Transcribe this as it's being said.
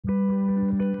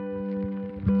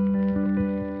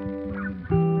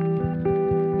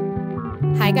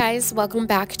Hi guys, welcome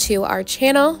back to our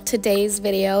channel. Today's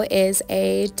video is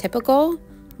a typical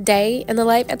day in the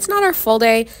life. It's not our full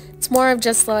day, it's more of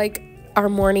just like our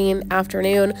morning,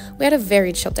 afternoon. We had a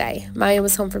very chill day. Maya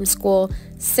was home from school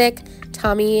sick.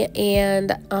 Tommy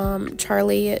and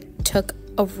Charlie took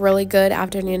a really good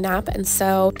afternoon nap, and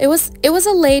so it was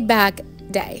a laid back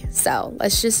day. So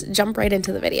let's just jump right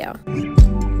into the video.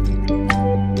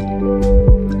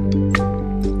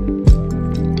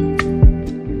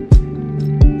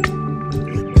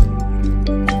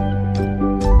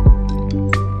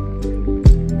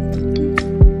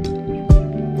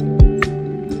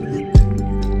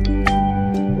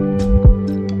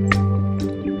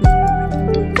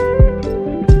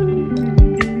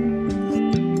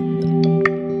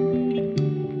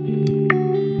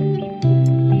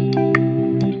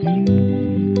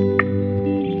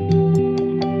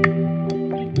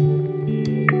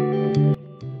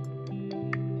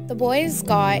 The boys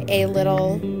got a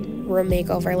little room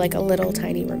makeover, like a little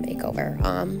tiny room makeover.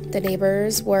 The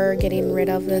neighbors were getting rid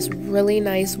of this really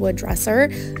nice wood dresser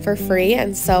for free,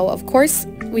 and so of course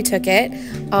we took it.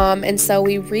 And so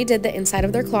we redid the inside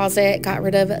of their closet, got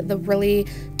rid of the really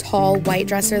tall white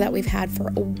dresser that we've had for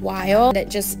a while. It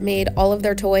just made all of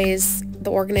their toys,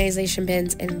 the organization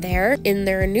bins in there. In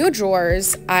their new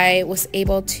drawers, I was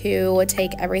able to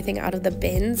take everything out of the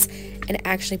bins and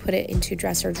actually put it into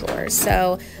dresser drawers.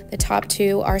 So the top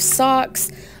two are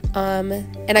socks,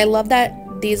 and I love that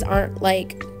these aren't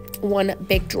like one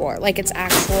big drawer, like it's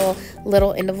actual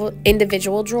little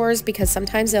individual drawers, because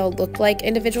sometimes they'll look like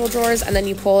individual drawers and then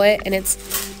you pull it and it's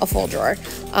a full drawer.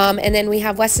 And then we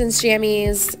have Weston's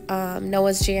jammies,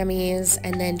 Noah's jammies,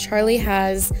 and then Charlie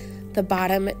has the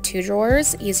bottom two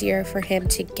drawers, easier for him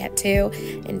to get to.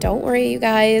 And don't worry, you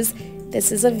guys,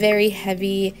 this is a very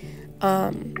heavy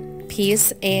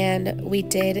piece, and we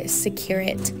did secure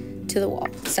it to the wall,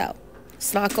 so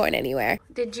it's not going anywhere.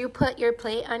 Did you put your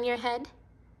plate on your head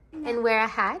and wear a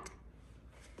hat?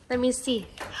 Let me see.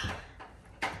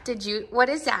 Did you? What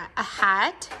is that? A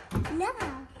hat? No.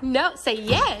 No, say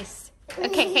yes.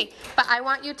 Okay, hey, but I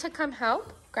want you to come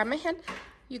help. Grab my hand.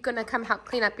 You're gonna come help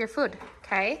clean up your food,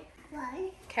 okay? Why?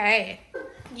 Okay.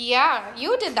 Yeah,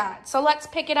 you did that. So let's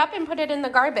pick it up and put it in the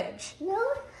garbage. No.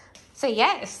 Say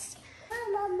yes.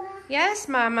 Mama. Yes,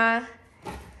 Mama.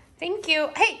 Thank you.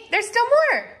 Hey, there's still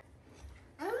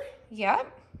more.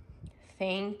 Yep.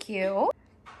 Thank you.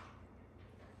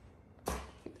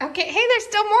 Okay, hey, there's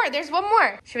still more. There's one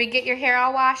more. Should we get your hair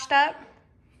all washed up?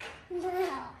 No.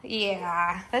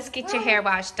 Yeah, let's get your hair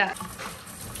washed up.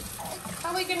 How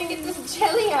are we gonna get this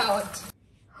jelly out?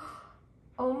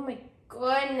 Oh my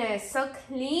goodness, so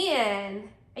clean.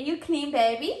 Are you clean,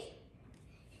 baby?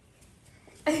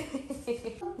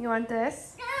 You want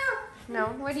this? No.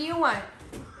 What do you want?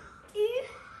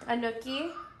 A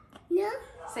nookie? No.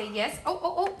 Say yes.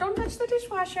 Oh, don't touch the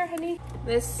dishwasher, honey.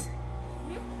 This.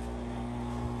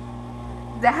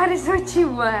 That is what you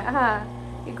want, huh?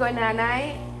 You go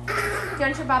night-night? Do you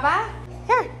want your baba?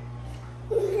 Here.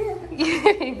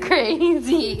 You're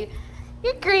crazy.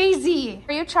 You're crazy.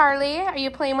 Are you Charlie? Are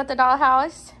you playing with the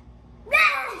dollhouse?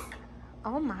 Yes.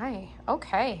 Oh my.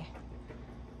 Okay.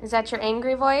 Is that your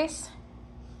angry voice?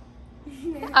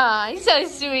 Aw, so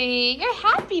sweet. Your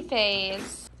happy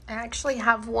face. I actually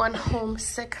have one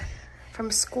homesick from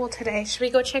school today. Should we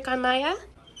go check on Maya?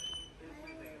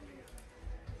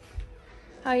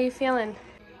 How are you feeling?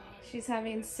 She's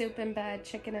having soup in bed,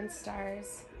 chicken and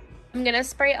stars. I'm gonna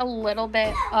spray a little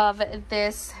bit of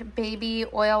this Baby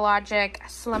Oil-Logic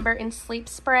Slumber and Sleep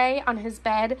spray on his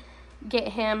bed. Get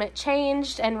him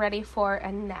changed and ready for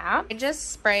a nap. I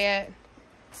just spray it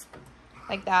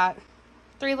like that.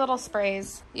 3 little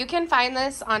sprays. You can find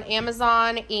this on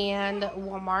Amazon and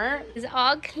Walmart. It's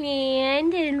all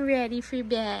cleaned and ready for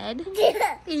bed.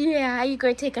 Yeah, you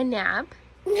gonna take a nap?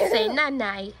 Say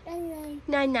night-night.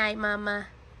 Night-night, Mama.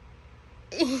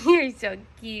 You're so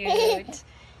cute.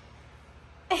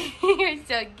 You're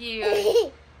so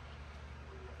cute.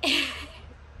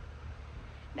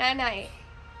 Night-night.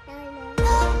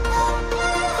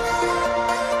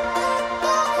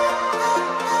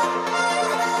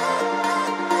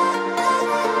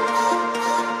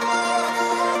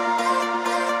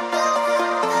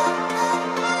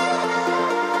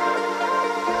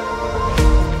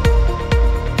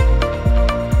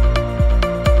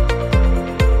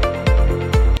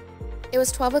 It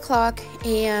was 12 o'clock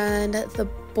and the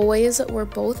boys were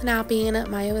both napping.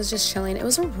 Maya was just chilling. It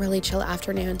was a really chill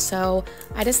afternoon, so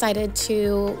I decided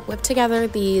to whip together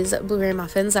these blueberry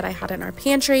muffins that I had in our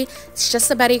pantry. It's just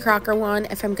a Betty Crocker one.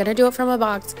 If I'm gonna do it from a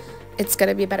box, it's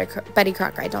gonna be Betty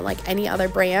Crocker. I don't like any other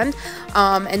brand.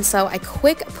 And so I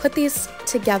quick put these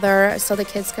together so the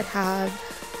kids could have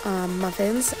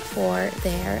muffins for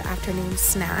their afternoon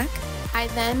snack. I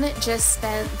then just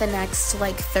spent the next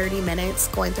like 30 minutes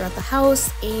going throughout the house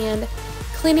and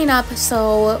cleaning up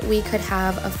so we could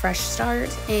have a fresh start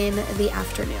in the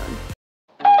afternoon.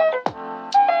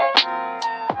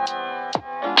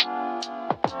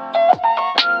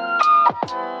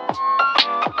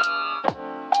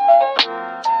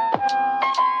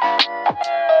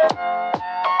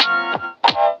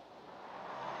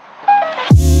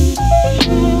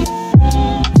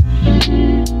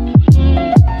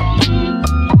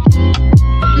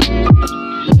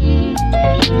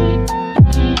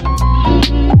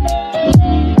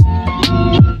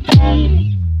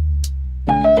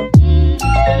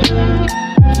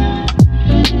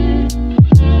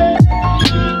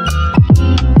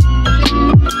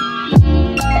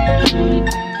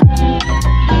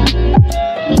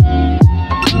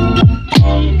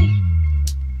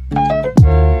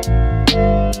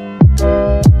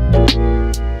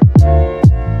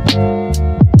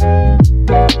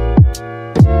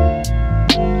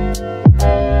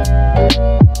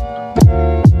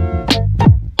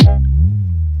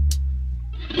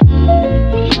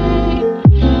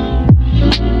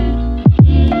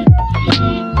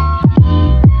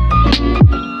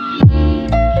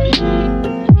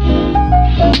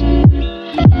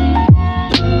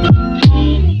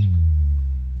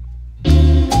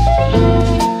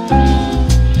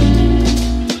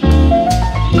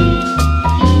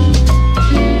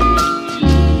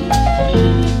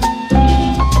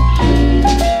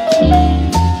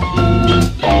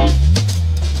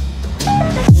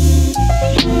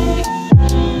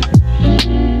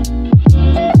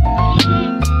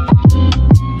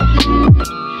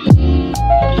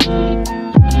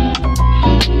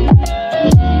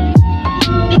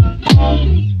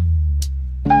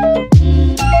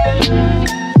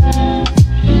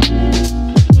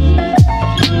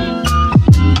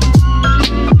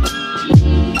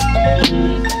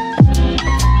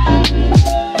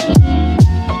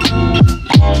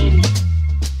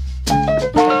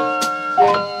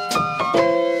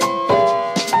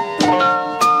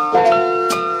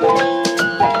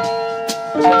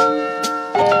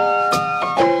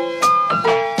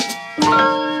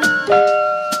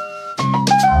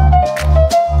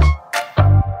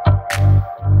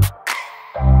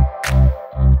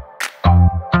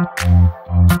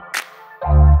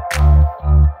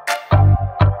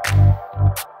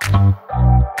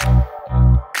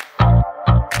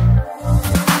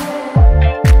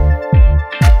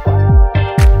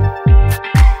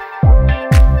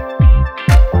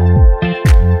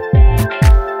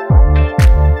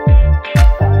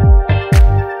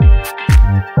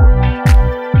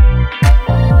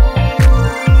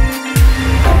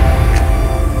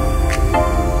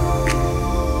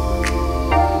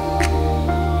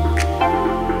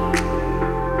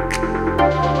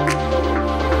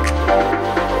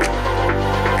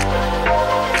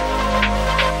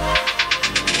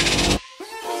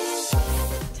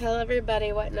 Tell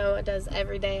everybody what Noah does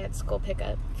every day at school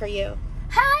pickup for you.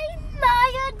 Hi,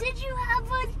 Maya. Did you have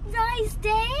a nice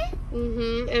day?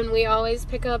 And we always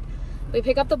pick up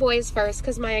the boys first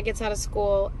because Maya gets out of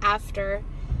school after.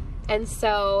 And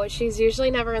so she's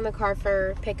usually never in the car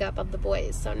for pickup of the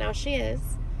boys. So now she is.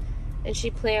 And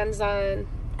she plans on...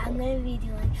 I'm going to be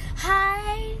doing,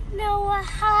 hi, Noah.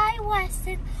 Hi,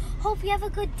 Weston. Hope you have a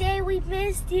good day. We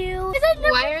missed you.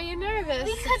 Why are you nervous?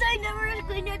 Because I never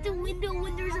clean out the window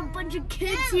when there's a bunch of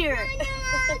kids here.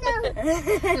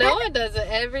 Noah does it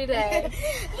every day.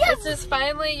 Yeah. This is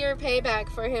finally your payback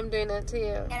for him doing it to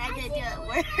you. And I'm going to do it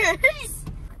worse.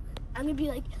 I'm going to be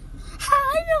like,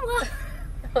 hi,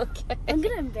 Noah. Okay. I'm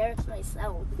going to embarrass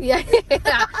myself. Yeah.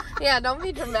 Don't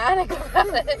be dramatic about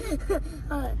it.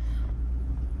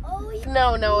 Oh, yeah.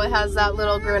 No, Noah has that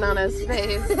little grin on his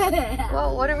face.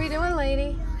 Well, what are we doing,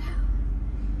 lady?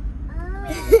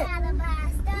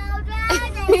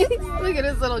 Look at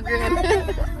his little grin. Noah!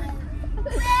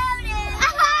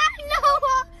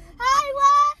 Hi,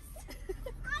 Wes!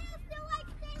 I still like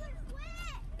Taylor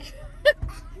Swift!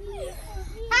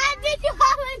 How did you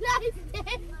have a nice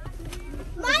day?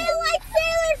 Maya likes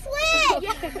Taylor Swift!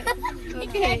 Okay,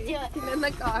 can't do it. get in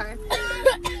the car.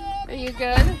 Are you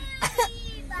good?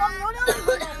 Mom, don't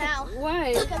do that now.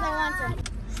 Why? Because I want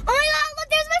to. Oh my god, look,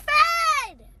 there's my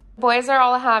friend! Boys are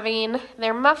all having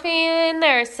their muffin.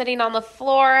 They're sitting on the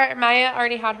floor. Maya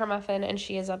already had her muffin and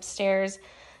she is upstairs.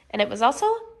 And it was also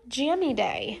jammy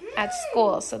day at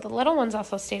school. So the little ones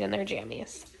also stayed in their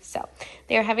jammies. So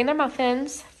they are having their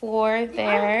muffins for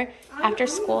their after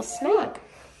school snack.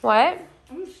 What?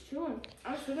 I'm just chilling.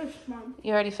 I finished, Mom.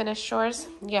 You already finished yours?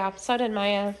 Yeah, so did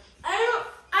Maya.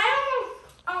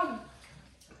 I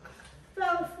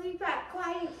fell asleep at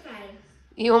quiet time.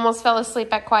 You almost fell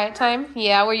asleep at quiet time?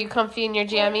 Yeah, were you comfy in your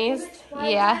jammies?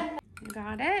 Yeah.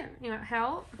 Got it? You want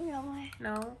help? No.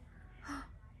 No?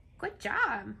 Good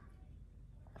job.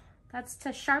 That's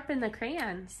to sharpen the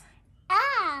crayons.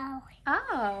 Ow.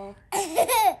 Oh.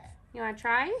 You want to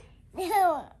try?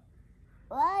 No.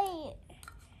 Why?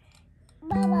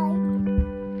 Bye-bye.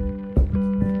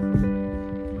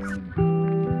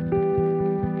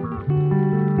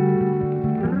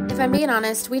 If I'm being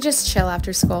honest, we just chill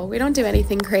after school. We don't do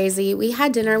anything crazy. We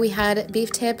had dinner. We had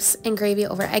beef tips and gravy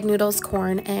over egg noodles,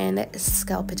 corn, and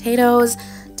scalloped potatoes.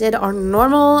 Did our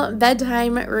normal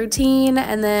bedtime routine,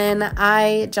 and then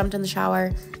I jumped in the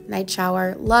shower, night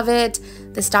shower. Love it.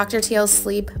 This Dr. Teal's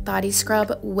Sleep Body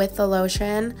Scrub with the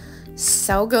lotion.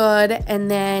 So good. And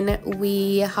then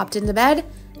we hopped into bed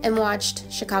and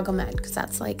watched Chicago Med, because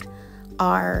that's like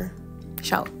our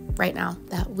show right now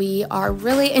that we are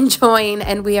really enjoying,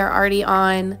 and we are already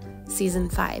on season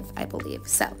 5, I believe.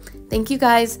 So thank you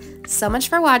guys so much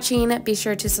for watching. Be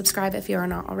sure to subscribe if you are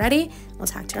not already. We'll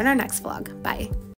talk to you in our next vlog. Bye.